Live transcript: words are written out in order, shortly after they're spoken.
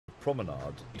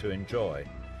promenade to enjoy.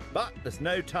 But there's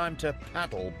no time to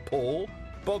paddle, Paul.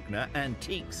 Bognor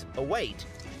antiques await.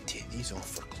 Take these off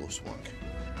for close work.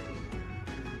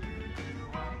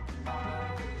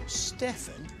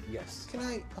 Stefan? Yes. Can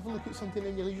I have a look at something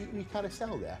in your wee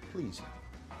carousel there, please?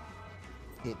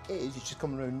 It is, it's just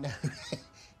coming around now.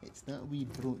 It's that wee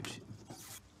brooch.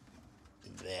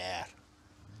 There.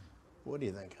 What do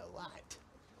you think of that?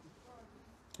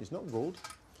 It's not gold,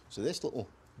 so this little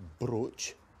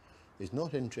brooch is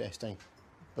not interesting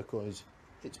because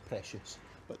it's precious.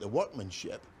 But the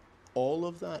workmanship, all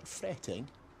of that fretting,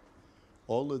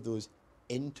 all of those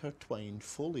intertwined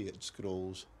foliage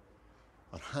scrolls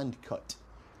are hand-cut,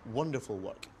 wonderful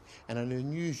work, and an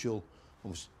unusual,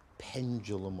 almost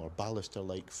pendulum or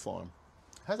baluster-like form.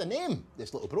 It has a name,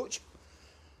 this little brooch.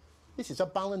 This is a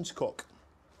balance cock.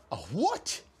 A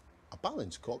what? A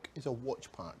balance cock is a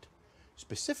watch part,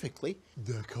 specifically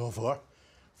the cover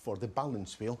for the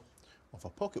balance wheel of a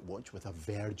pocket watch with a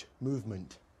verge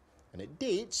movement. And it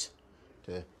dates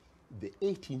to the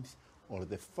 18th or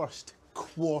the first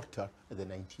quarter of the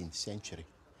 19th century.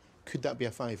 Could that be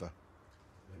a fiver?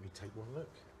 Let me take one look.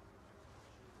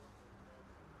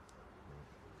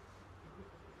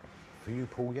 For you,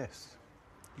 Paul, yes.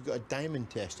 You've got a diamond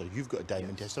tester. You've got a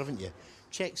diamond tester, haven't you?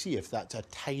 Check, see if that's a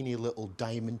tiny little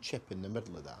diamond chip in the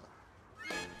middle of that.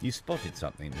 You spotted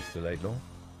something, Mr. Laidlaw?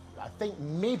 I think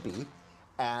maybe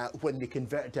when they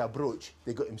converted to a brooch,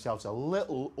 they got themselves a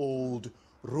little old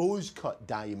rose-cut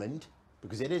diamond,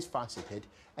 because it is faceted,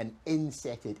 and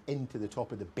insetted into the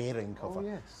top of the bearing cover. Oh,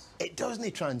 yes. It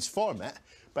doesn't transform it,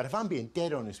 but if I'm being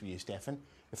dead honest with you, Stefan,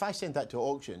 if I send that to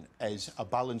auction as a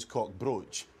balance cock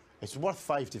brooch, it's worth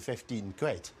 5 to 15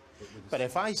 quid. But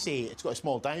if I say it's got a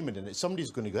small diamond in it,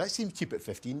 somebody's going to go, that seems cheap at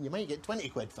 15, you might get 20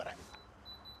 quid for it.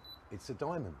 It's a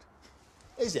diamond.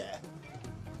 Is it?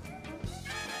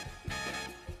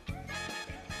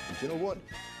 And do you know what?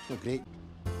 It's not great.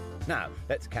 Now,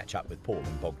 let's catch up with Paul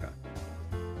and Bognor.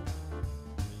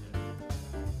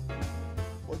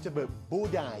 What's about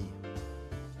Bodai?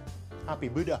 Happy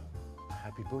Buddha.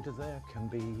 Happy Buddha there can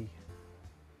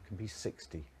be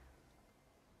 60.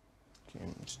 Okay,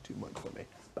 it's too much for me,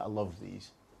 but I love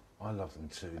these. I love them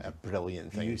too. They're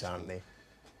brilliant things, Beautiful. aren't they?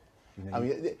 You know, I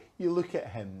mean, you look at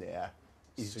him there,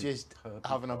 he's just Superbly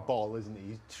having a got. ball, isn't he?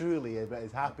 He's truly about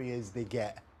as happy as they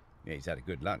get. Yeah, he's had a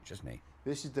good lunch, hasn't he?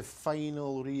 This is the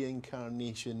final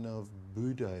reincarnation of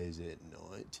Buddha, is it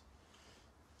not?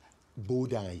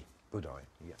 Bodai. Buddha,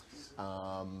 yes.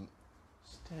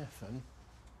 Stefan,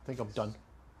 I think I'm done.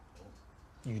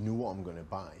 You know what I'm going to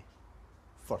buy.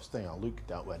 First thing I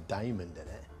looked at with a diamond in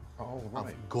it. Oh, right.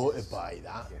 I've got to buy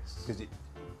that Yes. because it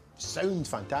sounds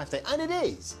fantastic, and it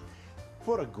is.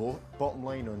 Before I go, bottom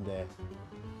line on the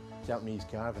Japanese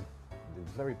carving. The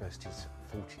very best is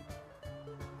 40.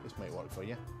 This might work for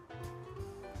you.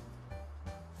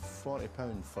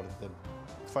 £40 for the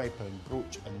 £5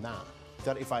 brooch and that.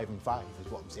 35 and 5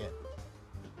 is what I'm saying.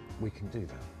 We can do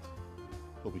that.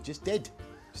 Well, we just did.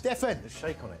 Stefan, Let's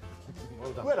shake on it.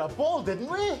 Well done. we're a ball, didn't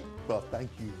we? Well, thank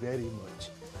you very much.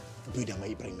 Buddha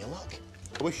might bring me luck.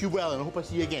 I wish you well, and I hope I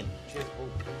see you again. Cheers, Paul.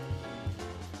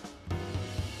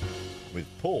 With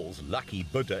Paul's lucky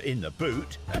Buddha in the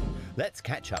boot, let's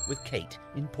catch up with Kate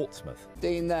in Portsmouth.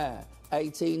 15 there,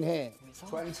 18 here,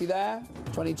 20 there,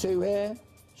 22 here.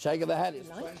 Shake of the head, it's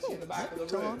 20 in the back of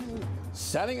the room.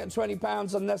 Selling at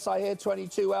 £20 unless I hear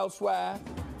 22 elsewhere.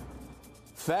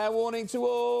 Fair warning to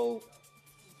all.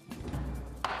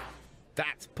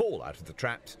 That's Paul out of the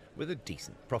traps with a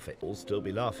decent profit. He'll still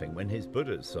be laughing when his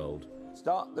Buddha's sold.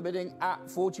 Start the bidding at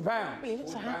 £40. Well, he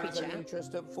looks a happy £40 any chap.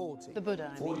 interest at 40. The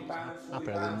Buddha, I mean. £40.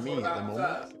 Happier than me at the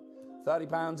moment.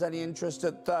 £30 any interest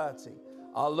at 30.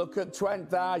 I'll look at 20.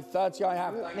 30 I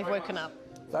have. They've woken up.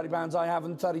 £30 I have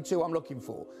and 32 I'm looking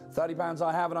for. £30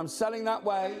 I have and I'm selling that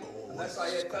way. Unless I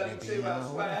hear 32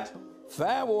 elsewhere.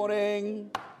 Fair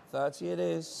warning. 30 it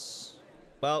is.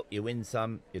 Well, you win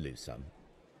some, you lose some.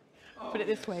 Put it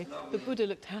this way, the Buddha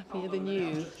looked happier than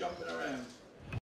you. Jumping around.